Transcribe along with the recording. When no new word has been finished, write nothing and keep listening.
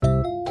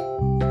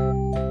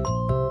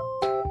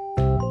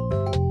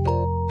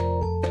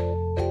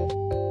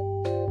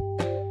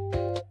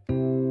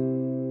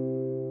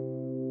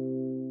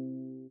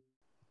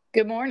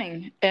Good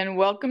morning and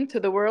welcome to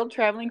the World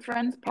Traveling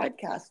Friends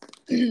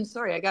podcast.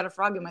 Sorry, I got a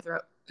frog in my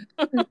throat.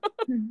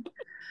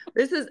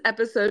 This is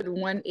episode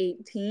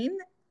 118.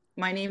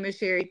 My name is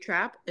Sherry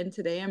Trapp and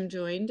today I'm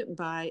joined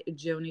by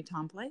Joni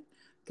Tomplay.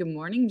 Good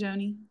morning,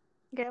 Joni.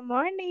 Good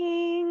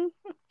morning.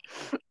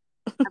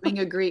 Having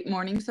a great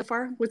morning so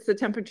far? What's the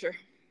temperature?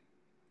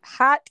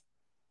 Hot.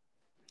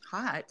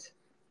 Hot?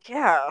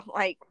 Yeah,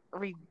 like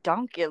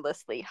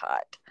redonkulously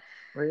hot.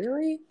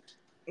 Really?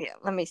 Yeah,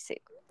 let me see.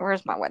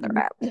 Where's my weather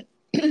app?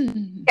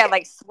 Yeah,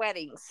 like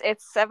sweating.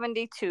 It's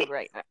 72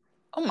 right now.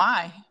 Oh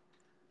my.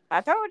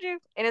 I told you.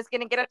 And it's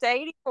going to get up to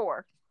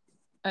 84.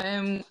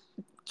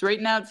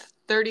 Right now it's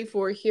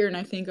 34 here and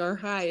I think our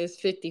high is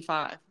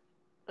 55.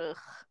 Ugh,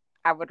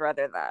 I would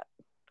rather that.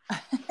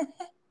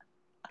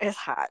 It's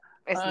hot.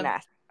 It's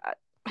nasty hot.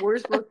 We're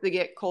supposed to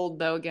get cold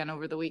though again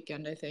over the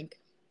weekend, I think.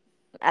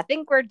 I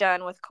think we're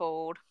done with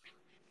cold.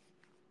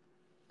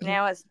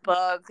 Now it's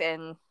bugs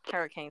and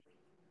hurricanes.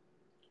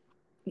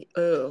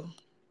 Oh,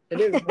 it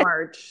is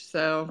March,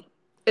 so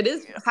it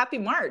is happy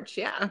March,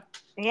 yeah.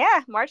 Yeah,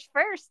 March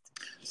 1st.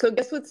 So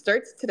guess what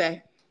starts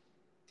today?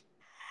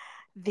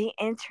 The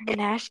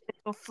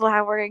International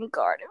Flower and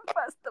Garden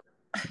Festival.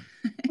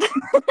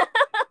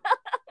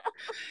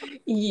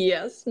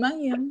 Yes,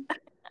 ma'am.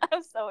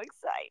 I'm so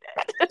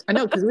excited. I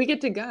know, because we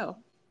get to go.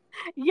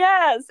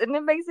 Yes, and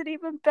it makes it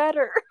even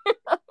better.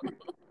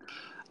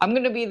 I'm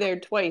going to be there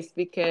twice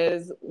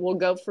because we'll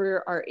go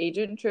for our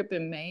agent trip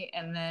in May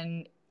and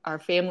then our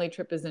family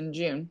trip is in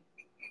June.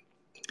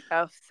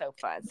 Oh, so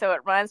fun. So it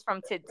runs from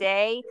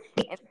today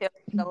until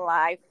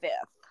July 5th.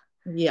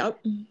 Yep.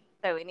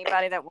 So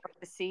anybody that wants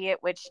to see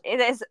it, which it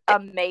is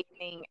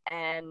amazing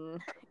and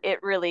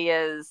it really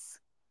is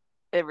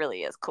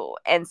cool.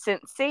 And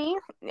Cincy,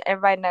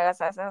 everybody knows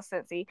that's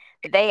Cincy,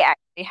 they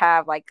actually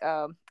have like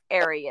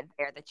area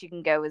there that you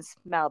can go and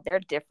smell their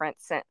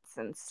different scents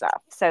and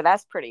stuff. So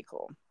that's pretty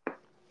cool.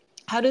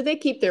 How do they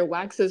keep their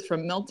waxes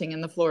from melting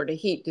in the Florida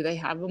heat? Do they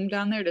have them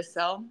down there to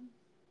sell?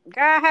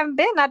 Girl, I haven't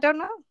been. I don't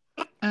know.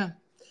 Oh.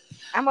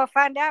 I'm going to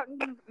find out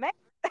in May.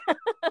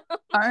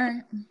 All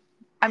right.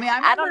 I mean,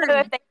 I don't know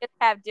if they just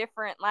have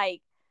different,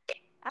 like,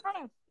 I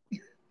don't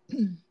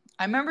know.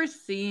 I remember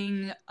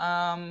seeing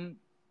the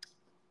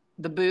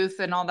booth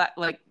and all that,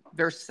 like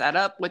their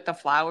setup with the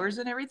flowers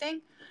and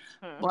everything.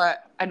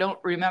 But I don't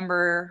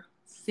remember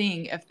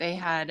seeing if they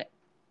had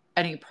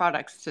any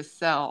products to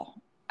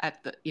sell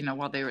at the,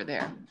 while they were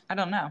there. I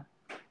don't know.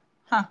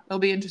 It'll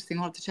be interesting.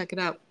 We'll have to check it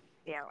out.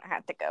 Yeah, I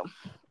have to go.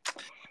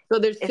 So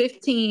there's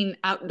 15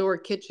 outdoor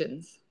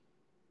kitchens.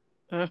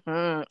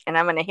 And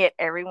I'm going to hit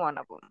every one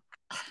of them.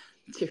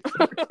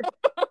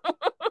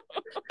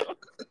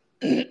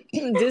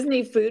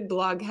 Disney Food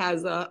Blog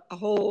has a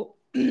whole,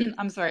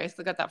 I'm sorry, I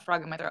still got that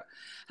frog in my throat,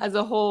 has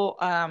a whole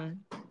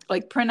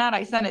like printout.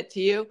 I sent it to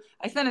you.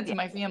 I sent it to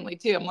my family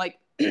too. I'm like,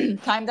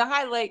 time to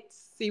highlight,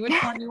 see which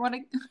one you want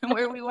to,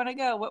 where we want to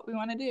go, what we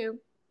want to do.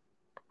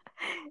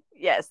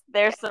 Yes,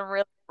 there's some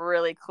really,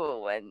 really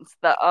cool ones.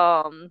 There's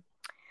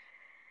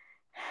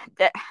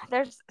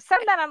some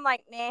that I'm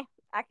like, nah,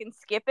 I can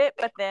skip it,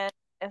 but then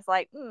it's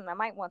like, I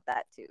might want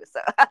that too.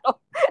 So I don't.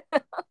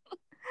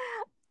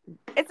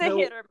 It's a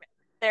hit or miss.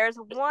 There's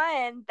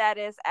one that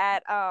is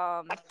at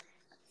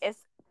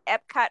it's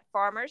Epcot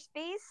Farmers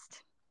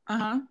Feast.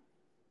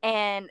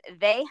 And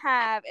they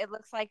have, it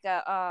looks like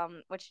a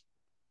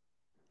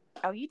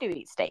you do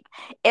eat steak.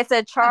 It's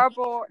a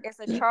chargrilled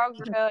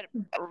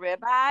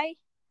ribeye.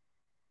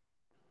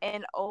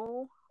 And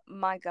oh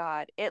my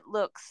God, it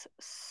looks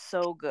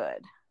so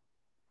good.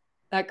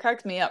 That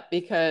cracks me up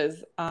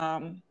because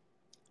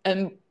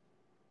and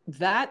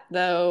that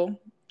though,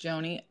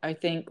 Joni, I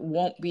think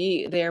won't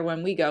be there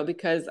when we go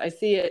because I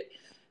see it.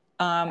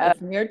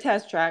 It's near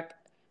Test Track.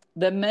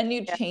 The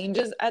menu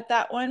changes at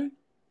that one.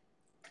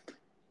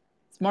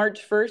 It's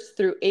March 1st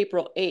through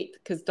April 8th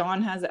because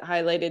Dawn has it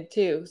highlighted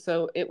too.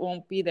 So it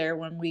won't be there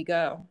when we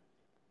go.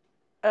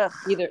 Ugh.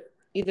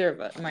 Either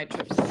of my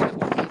trips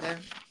won't be there.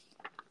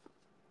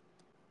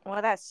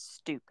 Well, that's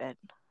stupid.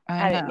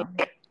 I know. Didn't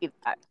even see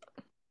that.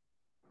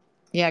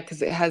 Yeah,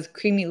 because it has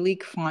creamy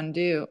leek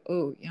fondue.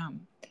 Oh,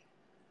 yum.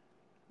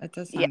 That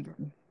does sound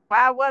good. Well,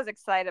 I was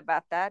excited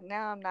about that.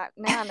 Now I'm not.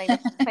 Now I need to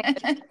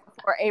think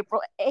for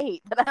April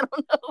 8th, but I don't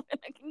know when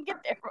I can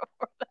get there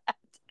before that.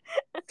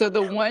 So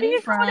the one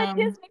you from go to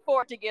Disney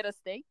for to get a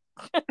steak.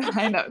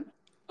 I know.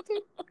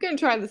 I'm gonna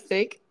try the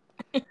steak.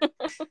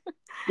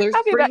 There's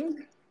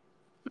spring.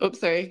 Oops,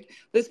 sorry.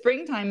 The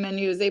springtime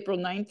menu is April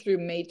 9th through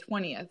May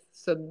 20th.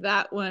 So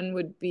that one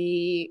would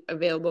be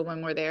available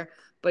when we're there,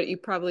 but you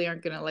probably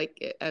aren't going to like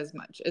it as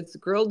much. It's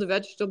grilled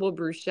vegetable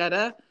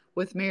bruschetta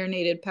with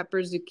marinated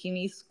peppers,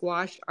 zucchini,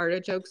 squash,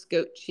 artichokes,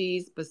 goat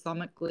cheese,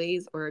 balsamic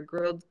glaze, or a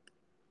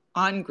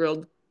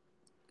on-grilled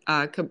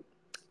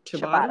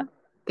ciabatta.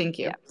 Thank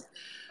you. Yeah.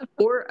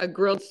 Or a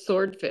grilled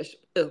swordfish.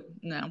 Oh,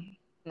 no.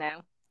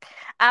 No.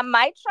 I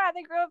might try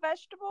the grilled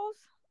vegetables.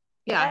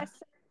 Yeah.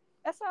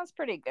 That sounds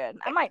pretty good.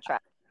 I might try.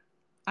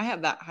 I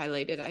have that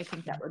highlighted. I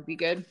think that would be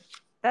good.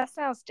 That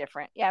sounds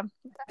different. Yeah.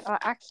 I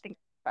actually think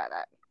about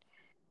that.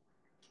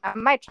 I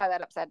might try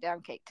that upside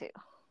down cake too.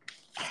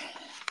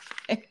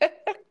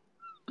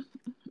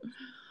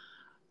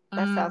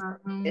 That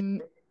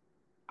sounds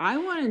I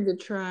wanted to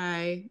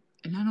try,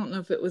 and I don't know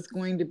if it was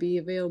going to be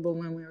available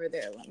when we were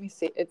there. Let me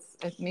see.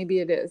 Maybe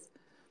it is.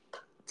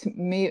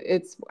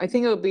 I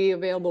think it'll be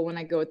available when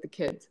I go with the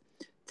kids.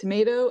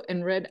 Tomato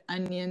and red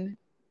onion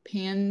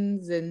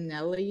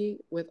panzanelli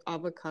with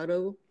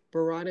avocado,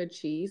 burrata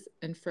cheese,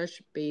 and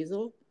fresh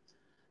basil.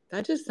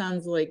 That just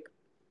sounds like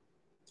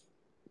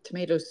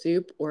tomato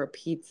soup or a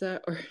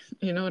pizza, or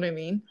you know what I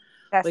mean?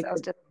 That like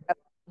sounds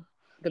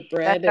the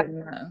bread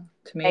and the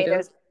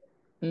tomatoes.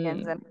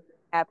 And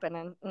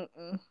happening.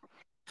 Mm-mm.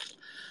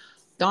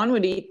 Dawn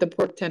would eat the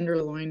pork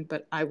tenderloin,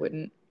 but I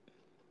wouldn't.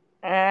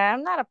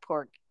 I'm not a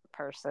pork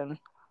person.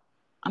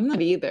 I'm not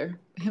either.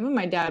 Him and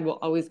my dad will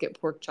always get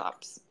pork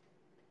chops.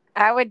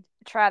 I would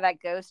try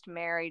that Ghost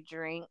Mary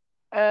drink.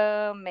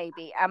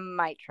 Maybe. I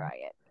might try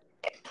it.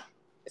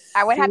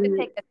 I would have to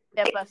take a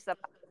sip of some.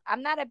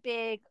 I'm not a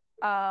big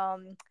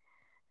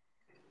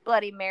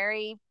Bloody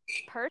Mary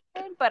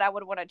person, but I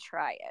would want to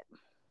try it.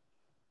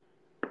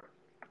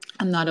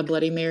 I'm not a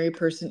Bloody Mary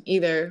person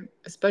either,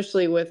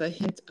 especially with a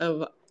hint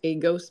of a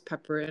ghost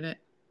pepper in it.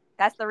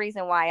 That's the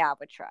reason why I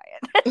would try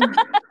it.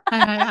 I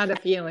had a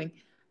feeling.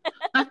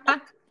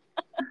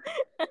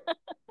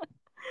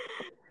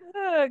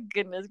 Oh,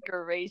 goodness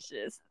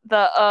gracious.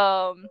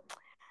 I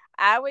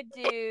would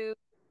do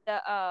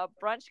the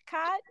brunch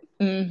cut.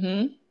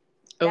 Mm-hmm.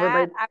 I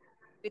would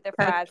do the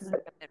fried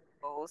cinnamon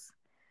rolls.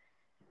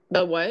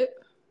 The what?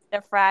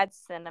 The fried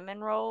cinnamon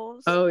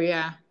rolls. Oh,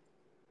 yeah.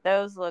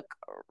 Those look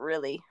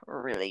really,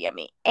 really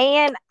yummy.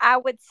 And I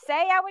would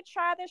say I would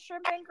try the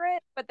shrimp and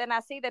grits, but then I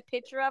see the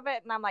picture of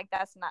it and I'm like,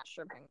 that's not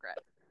shrimp and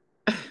grits.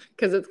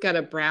 Because it's got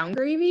a brown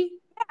gravy?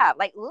 Yeah,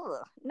 like,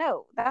 ugh.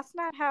 No, that's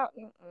not how,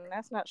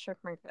 that's not shrimp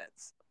and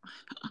grits.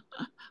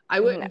 I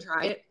wouldn't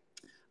try it.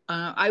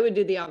 I would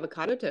do the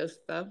avocado toast,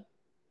 though.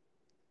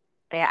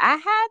 Yeah, I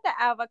had the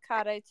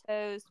avocado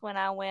toast when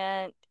I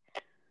went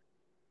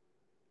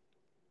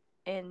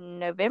in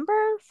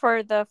November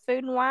for the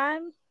Food and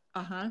Wine.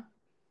 Uh-huh.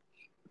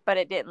 But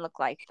it didn't look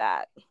like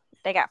that.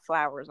 They got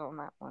flowers on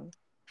that one.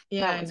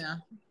 Yeah, I know.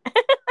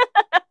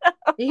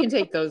 You can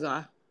take those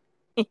off.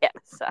 Yes,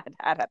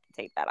 I'd have to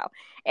take that off.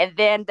 And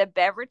then the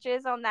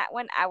beverages on that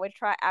one, I would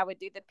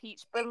do the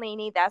peach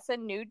Bellini. That's a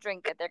new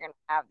drink that they're going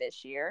to have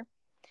this year.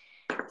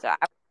 So I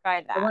would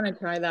try that. I want to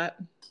try that.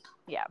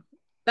 Yeah.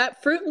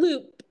 That Fruit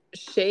Loop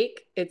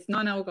shake, it's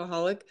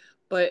non-alcoholic,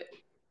 but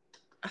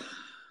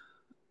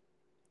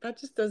that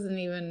just doesn't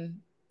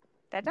even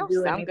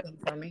do anything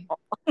for me.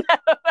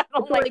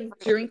 It's like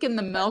drinking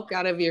the milk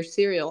out of your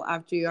cereal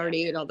after you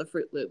already ate all the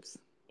Fruit Loops.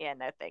 Yeah,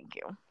 no, thank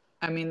you.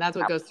 I mean, that's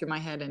what goes through my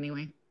head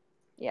anyway.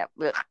 Yeah,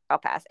 I'll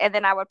pass. And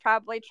then I would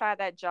probably try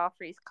that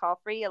Joffrey's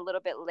coffee a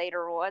little bit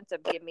later on to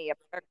give me a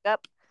perk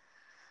up.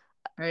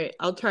 All right,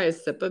 I'll try a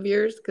sip of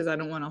yours because I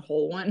don't want a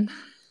whole one.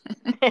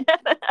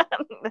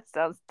 That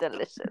sounds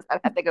delicious.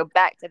 I'd have to go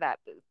back to that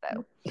booth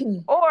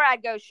though. Or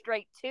I'd go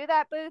straight to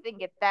that booth and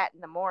get that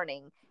in the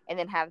morning and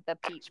then have the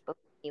peach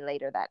Bellini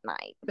later that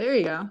night. There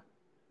you go.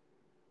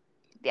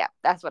 Yeah,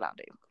 that's what I'll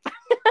do.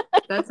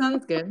 That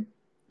sounds good.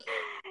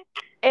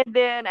 And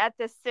then at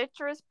the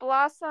Citrus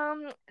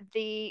Blossom,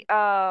 the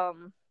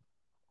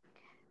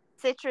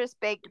citrus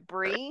baked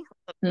brie.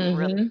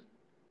 Really,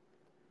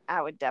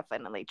 I would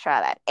definitely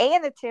try that.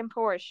 And the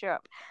tempura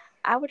shrimp.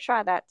 I would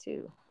try that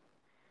too.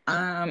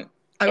 I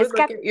would look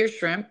at your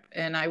shrimp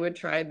and I would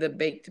try the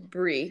baked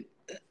brie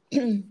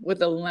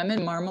with a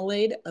lemon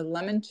marmalade, a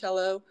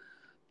limoncello.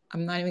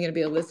 I'm not even going to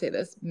be able to say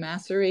this.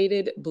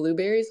 Macerated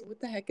blueberries.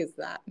 What the heck does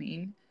that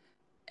mean?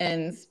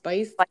 And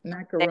spiced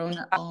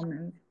macarona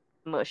almonds.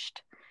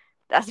 Mushed.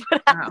 That's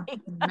what I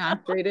mean.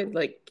 Macerated,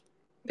 like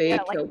they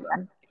killed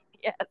them.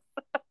 Yes.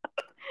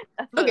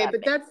 Okay,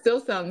 but that still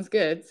sounds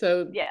good.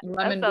 So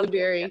lemon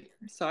blueberry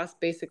sauce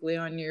basically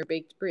on your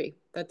baked brie.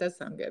 That does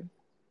sound good.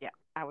 Yeah,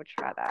 I would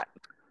try that.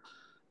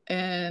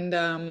 And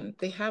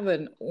they have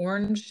an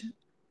orange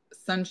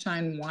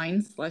sunshine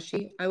wine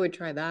slushie. I would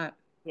try that.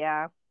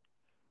 Yeah,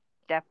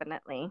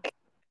 definitely.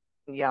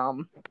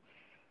 Yum.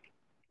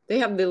 They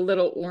have the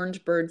little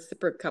orange bird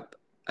sipper cup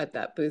at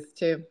that booth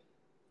too.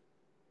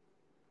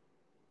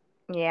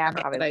 Yeah,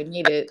 I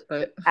need it,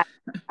 but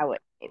I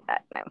wouldn't need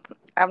that. No,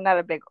 I'm not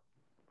a big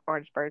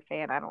orange bird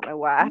fan. I don't know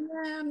why.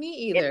 Yeah, me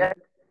either.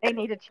 They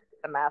need to change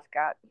the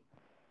mascot.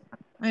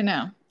 I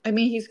know. I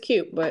mean, he's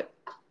cute, but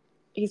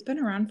he's been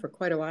around for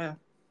quite a while.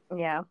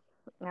 Yeah,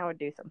 I would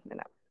do something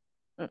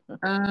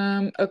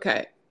else.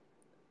 Okay.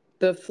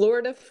 The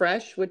Florida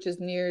Fresh, which is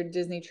near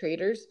Disney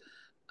Traders,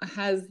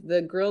 has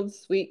the grilled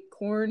sweet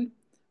corn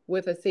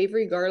with a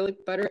savory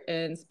garlic butter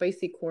and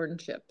spicy corn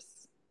chips.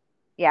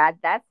 Yeah,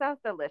 that sounds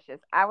delicious.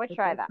 I would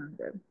try that.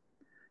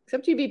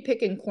 Except you'd be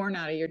picking corn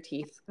out of your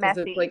teeth because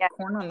it's like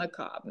corn on the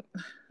cob.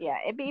 Yeah,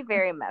 it'd be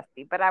very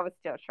messy, but I would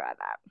still try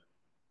that.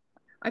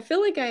 I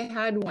feel like I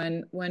had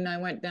one when I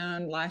went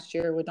down last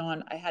year with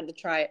Dawn. I had to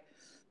try it.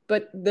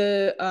 But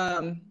the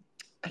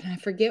and I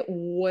forget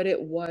what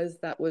it was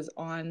that was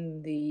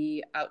on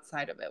the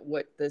outside of it,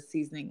 what the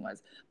seasoning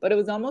was, but it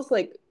was almost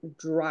like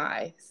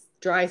dry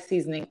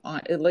seasoning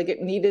on it. Like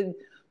it needed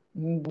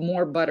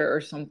more butter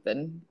or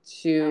something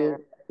to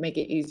make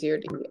it easier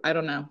to eat. I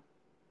don't know.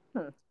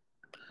 Hmm.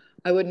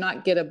 I would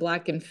not get a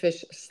blackened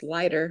fish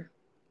slider.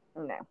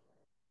 No.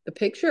 The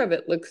picture of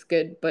it looks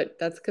good, but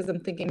that's because I'm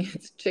thinking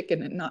it's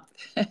chicken and not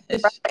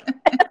fish.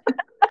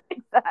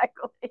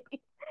 Exactly.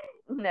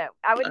 No,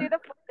 I would do the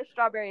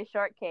strawberry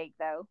shortcake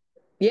though.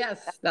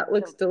 Yes, that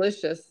looks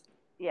delicious.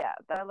 Yeah,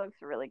 that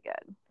looks really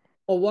good.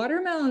 A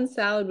watermelon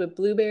salad with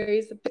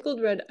blueberries,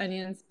 pickled red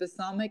onions,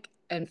 balsamic,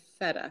 and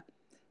feta.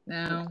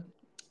 Now,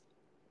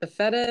 the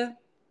feta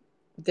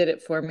did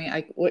it for me.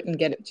 I wouldn't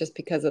get it just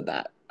because of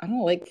that. I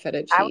don't like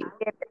feta I cheese.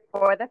 would get it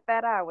for the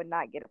feta. I would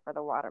not get it for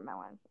the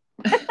watermelon.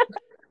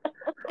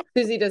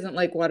 Susie doesn't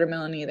like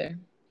watermelon either.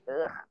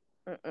 Ugh.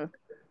 Mm-mm.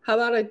 How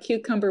about a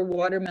cucumber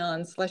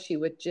watermelon slushy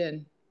with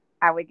gin?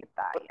 I would get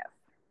that. Yes.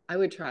 I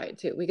would try it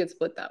too. We could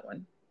split that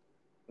one.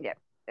 Yeah.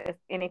 If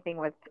anything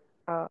with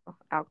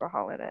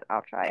alcohol in it,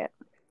 I'll try it.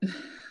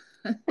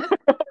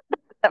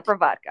 Except for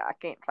vodka, I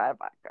can't try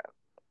vodka.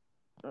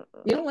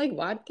 Mm-mm. You don't like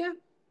vodka?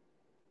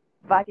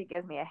 Vodka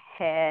gives me a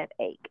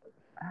headache.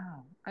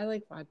 Oh, I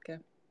like vodka.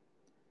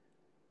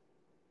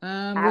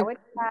 I would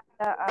try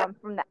the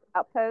from the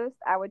Outpost.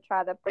 I would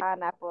try the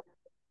pineapple.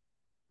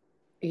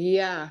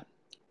 Yeah,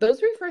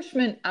 those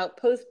refreshment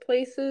outpost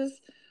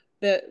places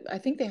that I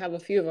think they have a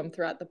few of them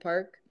throughout the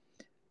park.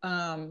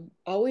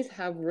 Always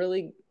have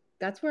really.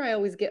 That's where I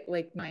always get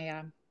like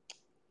my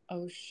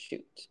oh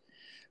shoot,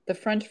 the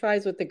French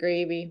fries with the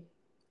gravy,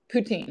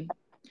 poutine.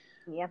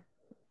 Yeah.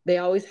 They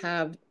always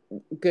have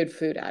good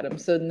food at them.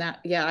 So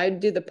that yeah, I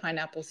do the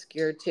pineapple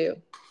skewer too.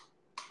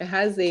 It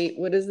has a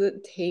what is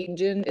it?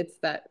 Tajin. It's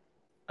that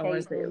I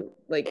want to say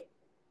like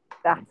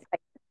That's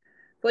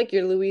like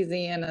your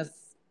Louisiana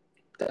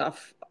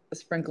stuff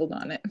sprinkled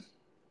on it.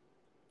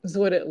 Is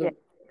what it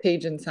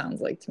Tajin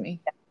sounds like to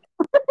me.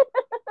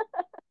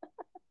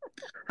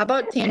 How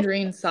about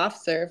tangerine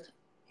soft serve?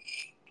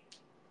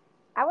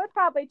 I would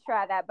probably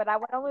try that, but I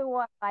would only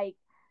want like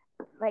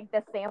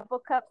the sample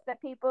cups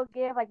that people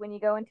give, like when you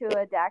go into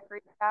a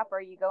daiquiri shop or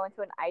you go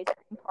into an ice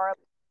cream parlor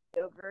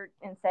yogurt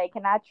and say,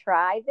 "Can I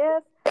try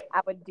this?"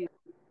 I would do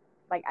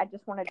like I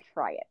just want to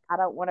try it. I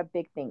don't want a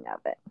big thing of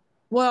it.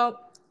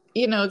 Well,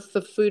 you know, it's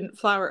the food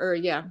flower or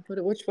yeah,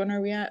 which one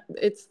are we at?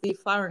 It's the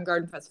Flower and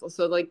Garden Festival.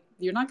 So like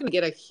you're not going to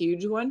get a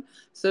huge one.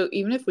 So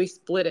even if we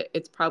split it,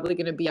 it's probably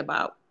going to be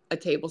about a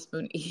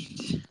tablespoon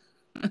each.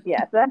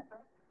 Yes,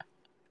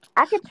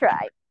 I could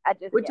try. I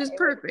just Which is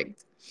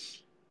perfect.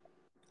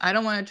 I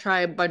don't want to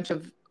try a bunch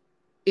of,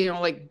 you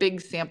know, like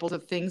big samples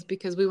of things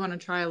because we want to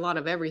try a lot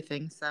of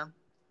everything. So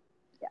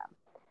yeah,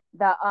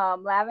 the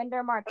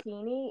lavender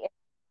martini is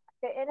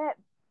in it,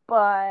 but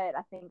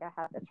I think I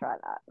have to try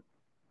that.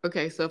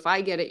 okay, so if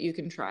I get it, you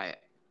can try it.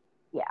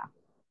 Yeah.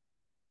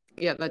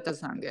 Yeah, that does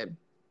sound good.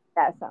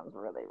 That sounds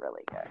really,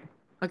 really good.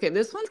 Okay,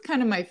 this one's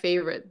kind of my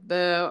favorite.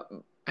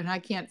 And I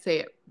can't say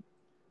it.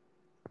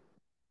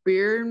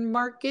 Beer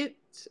market.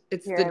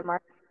 It's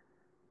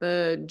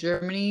the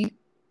Germany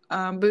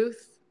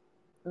booth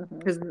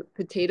because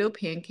potato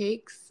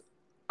pancakes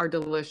are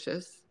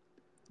delicious.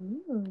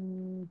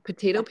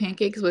 Potato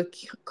pancakes with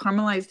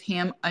caramelized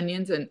ham,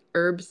 onions, and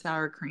herb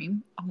sour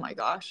cream. Oh my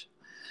gosh.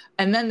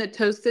 And then the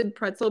toasted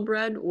pretzel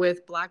bread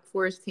with Black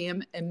Forest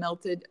ham and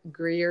melted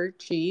Gruyere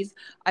cheese.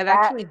 I've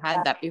actually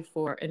had that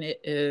before, and it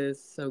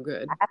is so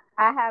good.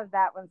 I have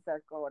that one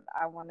circled.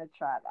 I want to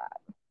try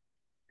that.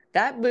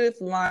 That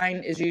booth line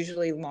is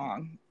usually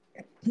long.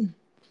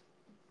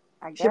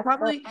 I guess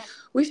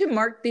we should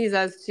mark these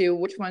as to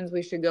which ones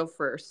we should go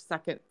first,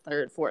 second,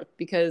 third, fourth,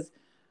 because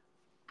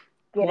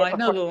I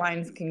know the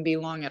lines can be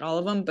long at all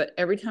of them, but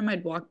every time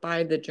I'd walk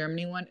by the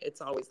Germany one,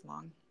 it's always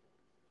long.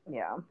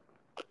 Yeah.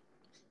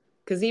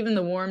 Because even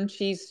the warm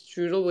cheese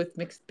strudel with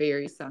mixed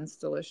berries sounds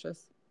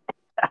delicious.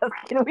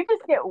 Can we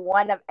just get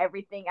one of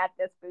everything at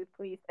this booth,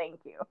 please?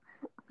 Thank you.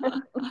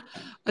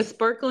 A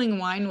sparkling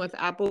wine with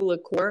apple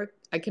liqueur.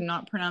 I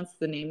cannot pronounce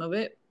the name of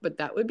it, but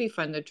that would be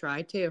fun to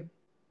try too.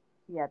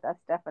 Yeah, that's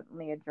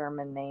definitely a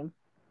German name.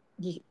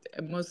 Yeah,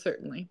 most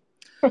certainly.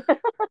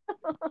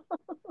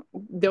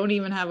 Don't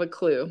even have a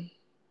clue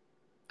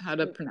how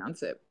to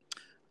pronounce it.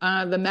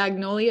 The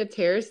Magnolia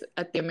Terrace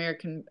at the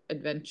American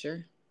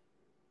Adventure.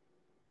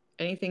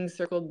 Anything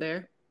circled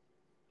there?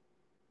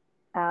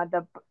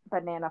 The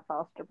banana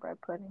Foster bread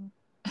pudding.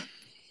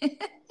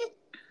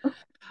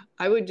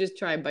 I would just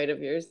try a bite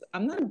of yours.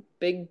 I'm not a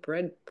big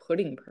bread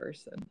pudding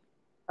person.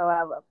 Oh,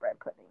 I love bread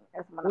pudding.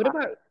 That's one of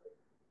my favorites.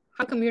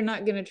 How come you're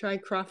not going to try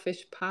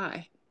crawfish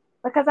pie?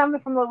 Because I'm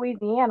from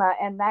Louisiana,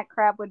 and that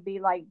crap would be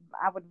like,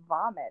 I would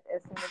vomit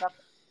as soon as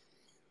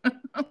I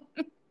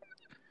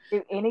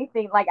do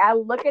anything. Like, I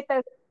look at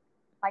those,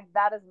 like,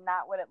 that is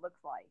not what it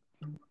looks like.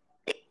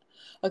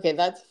 Okay,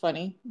 that's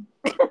funny.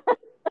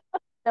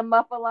 The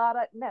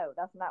muffalata, no,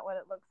 that's not what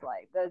it looks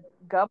like. The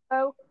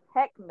gumbo,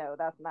 heck no,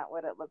 that's not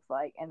what it looks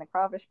like. And the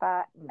crawfish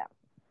pie, no.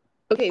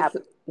 Okay,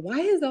 so why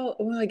is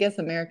well, I guess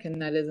American,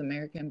 that is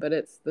American, but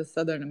it's the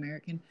Southern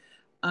American.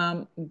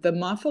 The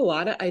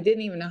muffalata, I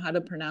didn't even know how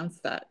to pronounce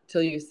that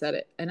till you said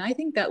it. And I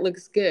think that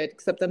looks good,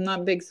 except I'm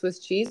not big Swiss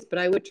cheese, but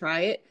I would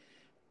try it.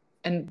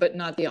 But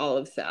not the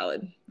olive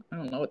salad. I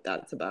don't know what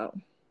that's about.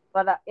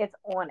 But it's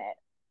on it.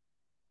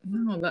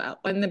 No,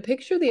 in the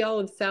picture, the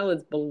olive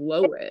salad's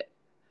below it.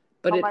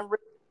 But On it's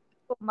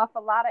my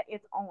muffalata,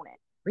 it's on it.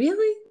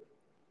 really?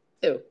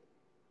 Ew.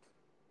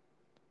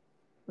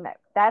 No,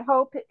 that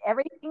whole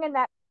everything in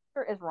that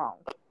picture is wrong.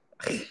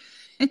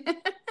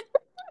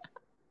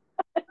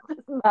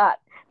 It's not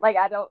like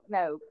I don't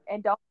know.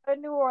 And don't go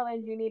to New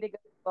Orleans. You need to go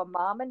to a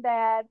mom and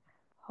dad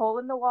hole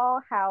in the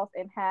wall house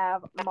and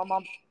have my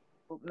mom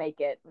make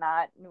it,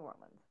 not New Orleans.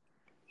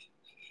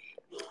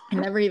 I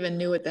never even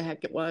knew what the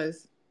heck it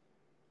was.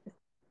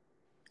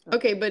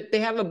 Okay, but they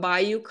have a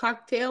Bayou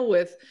cocktail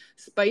with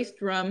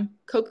spiced rum,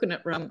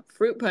 coconut rum,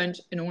 fruit punch,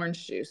 and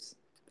orange juice.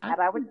 And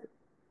I would.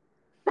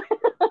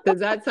 Does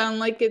that sound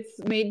like it's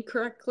made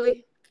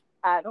correctly?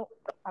 I don't.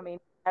 I mean,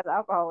 it has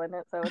alcohol in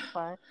it, so it's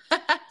fine.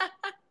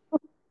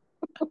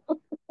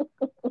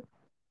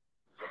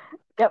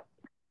 Yep.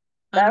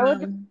 That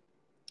would.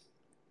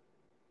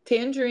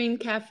 Tangerine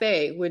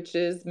Cafe, which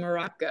is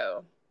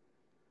Morocco.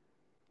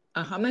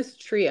 A hummus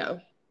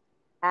trio.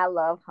 I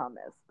love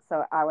hummus,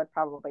 so I would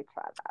probably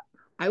try that.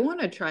 I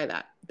want to try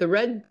that. The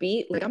red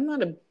beet, like I'm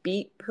not a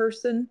beet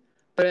person,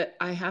 but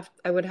I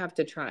would have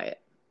to try it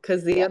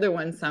because the other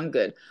ones sound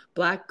good.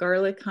 Black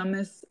garlic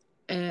hummus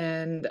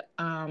and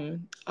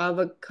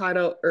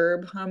avocado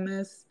herb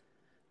hummus,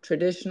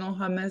 traditional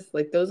hummus,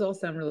 like those all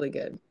sound really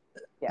good.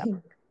 Yeah.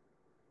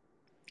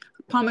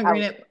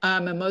 Pomegranate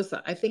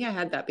mimosa. I think I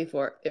had that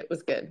before. It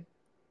was good.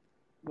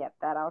 Yep,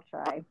 that I'll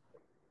try.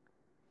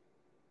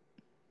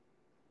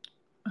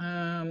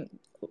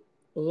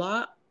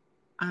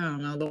 I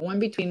don't know, the one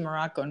between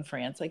Morocco and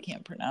France. I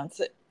can't pronounce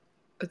it.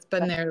 It's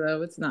been there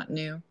though. It's not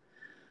new.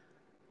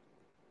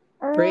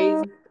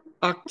 Braised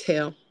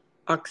oxtail.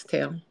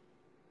 Dawn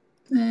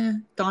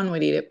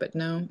would eat it, but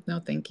no,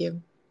 thank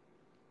you.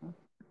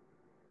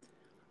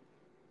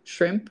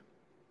 Shrimp.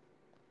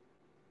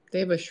 They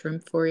have a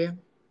shrimp for you.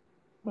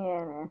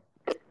 Yeah.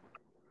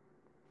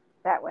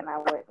 That one I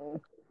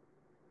wouldn't.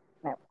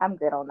 No, I'm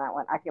good on that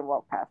one. I can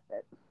walk past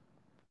it.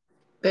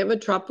 They have a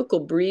tropical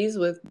breeze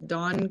with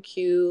Don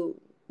Q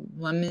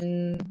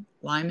lemon,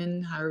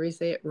 however you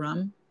say it,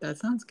 rum. That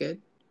sounds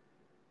good.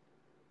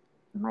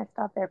 I might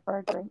stop there for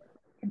a drink.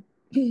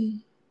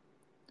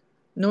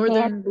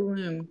 Northern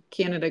Bloom,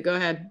 Canada. Go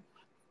ahead.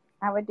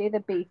 I would do the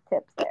beef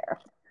tips there.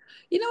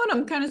 You know what?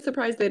 I'm kind of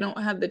surprised they don't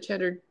have the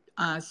cheddar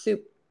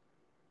soup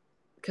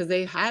because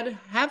they have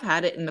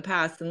had it in the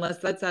past, unless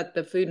that's at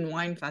the Food and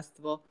Wine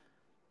Festival.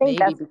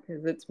 Maybe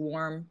because it's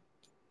warm.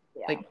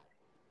 Yeah. Like,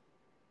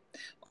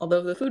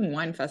 although the Food and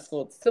Wine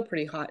Festival, it's still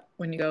pretty hot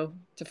when you go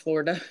to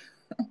Florida.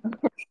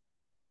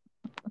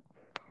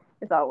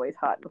 It's always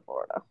hot in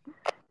Florida.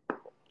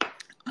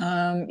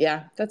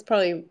 Yeah, that's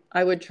probably,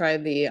 I would try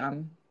the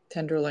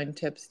tenderloin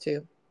tips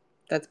too.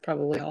 That's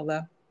probably all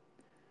though.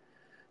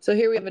 So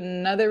here we have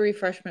another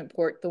refreshment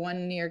port, the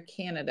one near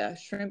Canada,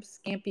 shrimp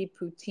scampi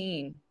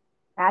poutine.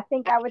 I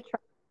think I would try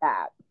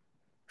that.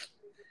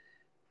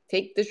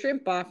 Take the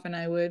shrimp off and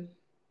I would.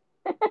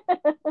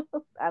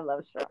 I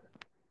love shrimp.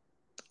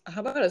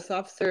 How about a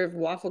soft serve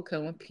waffle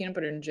cone with peanut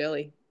butter and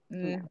jelly?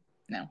 No.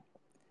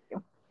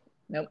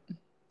 Nope.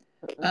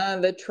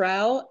 The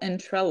trowel and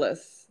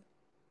trellis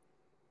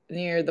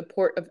near the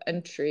port of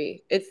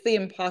entry. It's the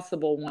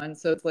impossible one.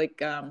 So it's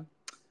like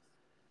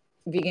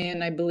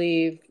vegan, I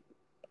believe,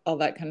 all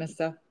that kind of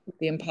stuff.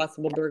 The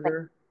impossible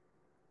burger.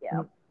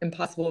 Yeah.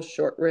 Impossible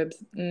short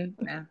ribs.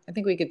 Nah, I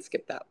think we could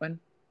skip that one.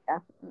 Yeah.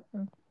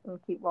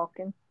 We'll keep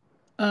walking.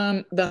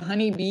 The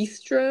Honey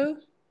Bistro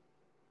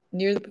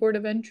near the port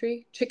of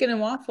entry. Chicken and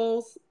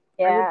waffles.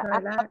 Yeah. I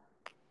would try that.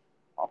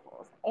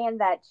 Waffles. And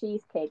that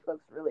cheesecake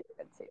looks really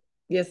good too.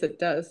 Yes, it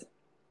does.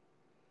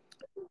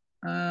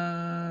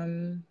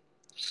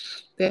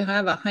 They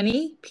have a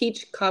honey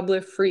peach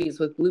cobbler freeze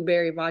with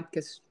blueberry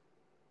vodka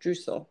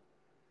streusel.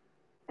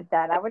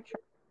 That I would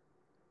try.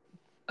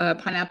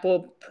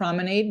 Pineapple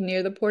promenade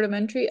near the port of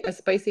entry. A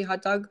spicy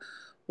hot dog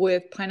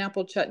with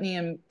pineapple chutney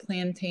and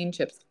plantain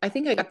chips. I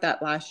think I got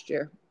that last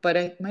year, but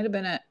it might have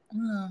been at, I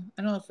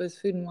don't know if it was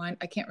Food and Wine.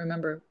 I can't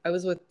remember. I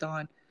was with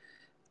Dawn.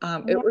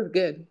 It was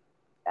good.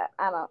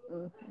 I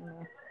don't.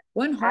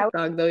 One hot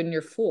dog though, and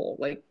you're full.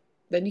 Like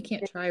then you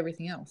can't try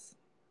everything else.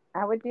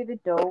 I would do the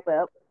Dole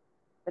Whip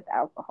with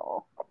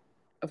alcohol.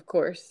 Of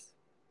course.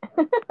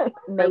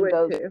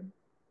 Mango too.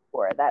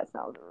 That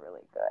sounds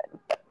really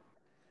good.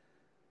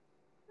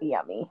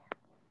 Yummy.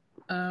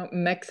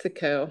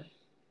 Mexico.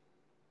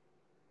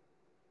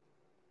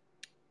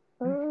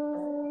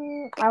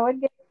 I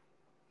would get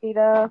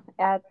pita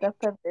at the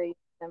pavilion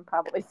and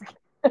probably skip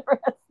the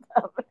rest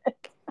of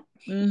it.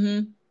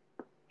 Mm-hmm.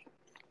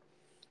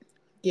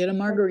 Get a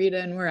margarita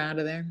and we're out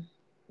of there.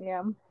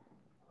 Yeah.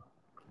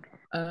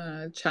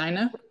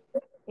 China.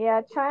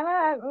 Yeah,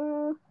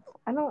 China.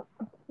 I don't.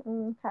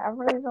 I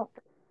really don't.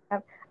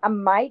 I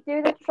might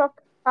do the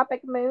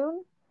Tropic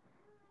Moon.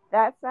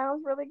 That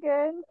sounds really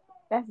good.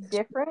 That's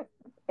different.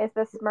 It's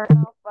the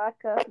Smirnoff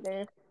vodka.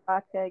 There's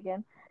vodka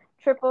again.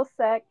 Triple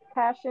sec,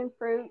 passion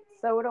fruit,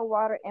 soda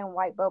water, and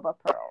white boba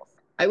pearls.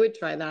 I would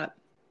try that.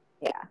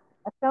 Yeah,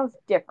 that sounds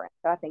different.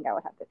 So I think I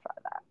would have to try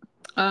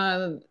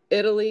that.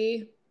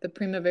 Italy, the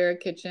Primavera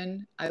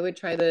Kitchen. I would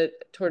try the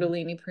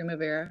Tortellini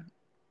Primavera.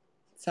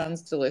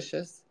 Sounds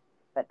delicious.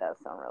 That does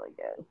sound really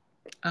good.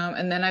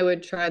 And then I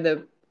would try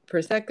the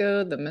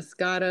Prosecco, the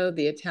Moscato,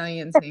 the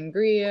Italian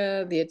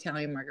Sangria, the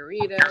Italian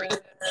Margarita.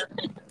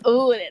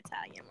 Ooh, the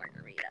Italian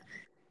Margarita.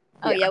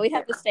 Oh, yeah, we'd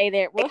have to stay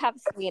there. We'll have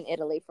to be in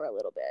Italy for a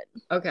little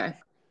bit. Okay.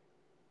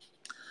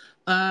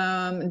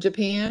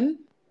 Japan,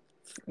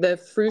 the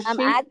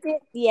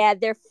frushi.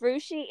 Their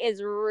frushi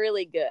is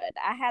really good.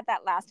 I had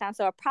that last time,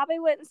 so I probably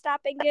wouldn't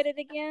stop and get it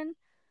again.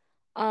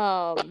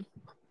 But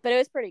it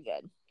was pretty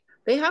good.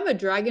 They have a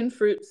dragon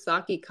fruit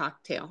sake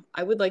cocktail.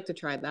 I would like to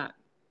try that.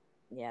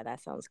 Yeah,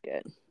 that sounds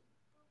good.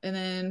 And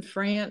then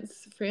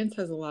France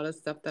has a lot of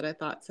stuff that I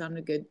thought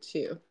sounded good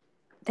too.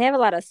 They have a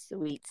lot of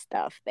sweet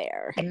stuff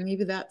there. And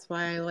maybe that's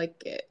why I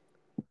like it.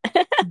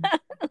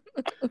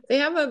 They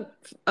have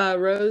a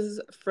rose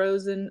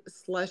frozen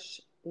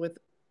slush with,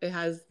 it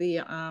has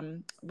the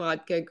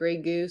vodka, Grey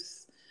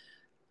Goose,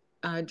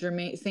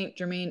 Saint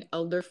Germain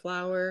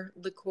elderflower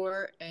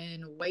liqueur,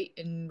 and white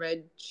and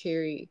red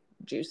cherry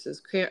juices.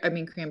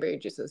 Cranberry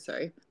juices,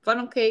 sorry.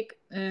 Funnel cake,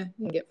 you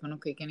can get funnel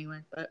cake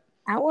anywhere, but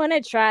I want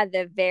to try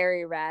the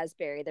very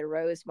raspberry, the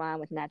rose wine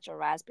with natural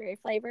raspberry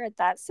flavor.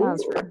 That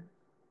sounds good.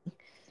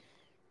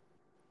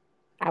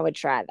 I would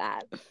try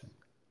that.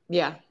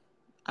 Yeah.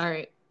 All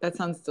right. That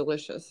sounds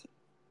delicious.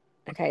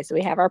 Okay, so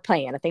we have our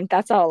plan. I think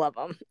that's all of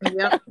them.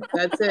 Yep,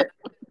 that's it.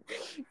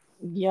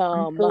 Yum.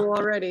 I'm full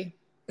already.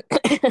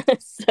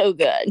 So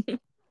good.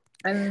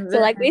 And so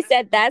like we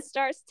said, that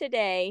starts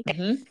today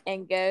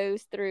and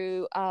goes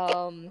through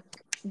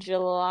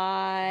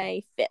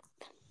July 5th.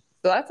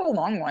 So that's a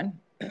long one.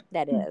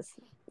 That is.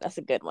 That's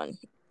a good one.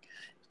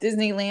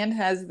 Disneyland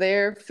has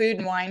their food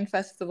and wine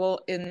festival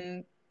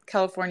in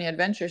California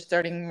Adventure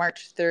starting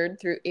March 3rd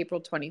through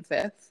April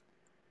 25th.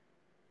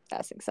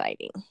 That's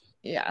exciting.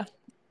 Yeah.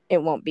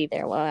 It won't be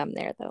there while I'm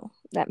there, though.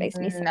 That makes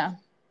me sad. No.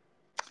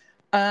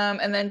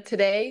 And then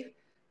today,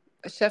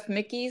 Chef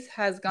Mickey's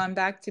has gone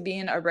back to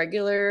being a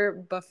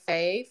regular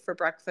buffet for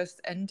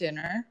breakfast and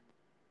dinner.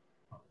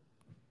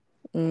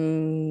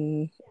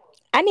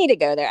 I need to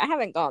go there. I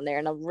haven't gone there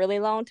in a really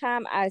long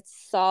time. I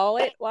saw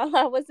it while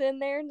I was in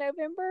there in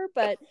November,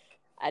 but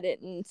I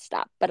didn't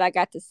stop. But I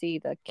got to see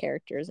the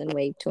characters and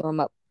wave to them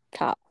up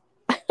top.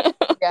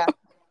 Yeah.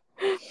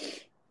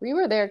 We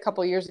were there a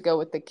couple years ago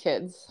with the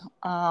kids.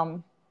 I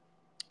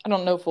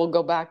don't know if we'll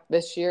go back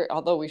this year,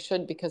 although we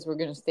should because we're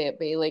going to stay at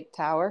Bay Lake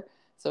Tower.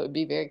 So it would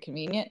be very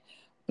convenient.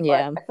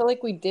 Yeah. But I feel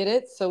like we did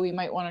it, so we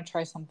might want to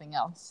try something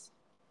else.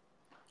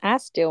 I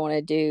still want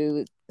to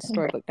do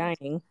Storybook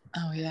Dining.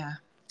 Oh, yeah.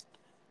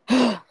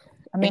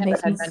 Amanda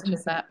had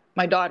mentioned that.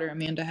 My daughter,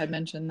 Amanda, had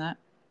mentioned that.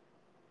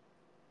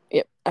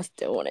 Yep, I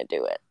still want to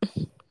do it.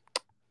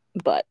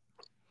 But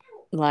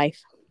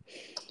life.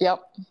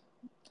 Yep.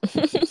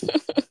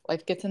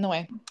 Life gets in the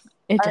way.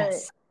 It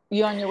does. Right.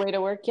 You on your way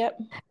to work yet?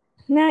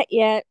 Not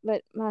yet,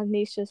 but my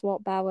niece just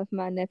walked by with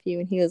my nephew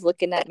and he was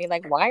looking at me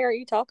like, why are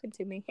you talking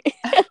to me?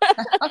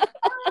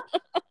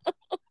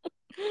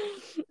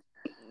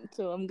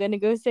 So I'm going to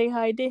go say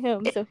hi to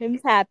him so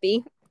him's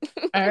happy.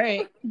 All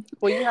right.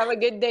 Well, you have a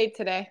good day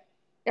today.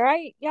 All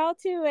right. Y'all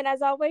too. And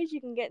as always, you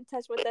can get in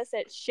touch with us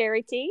at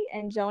Sherry T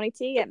and Joni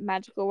T at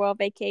Magical World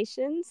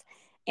Vacations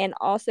and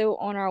also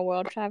on our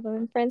World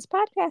Traveling Friends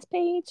podcast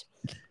page.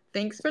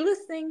 Thanks for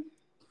listening.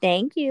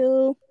 Thank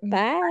you.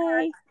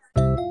 Bye.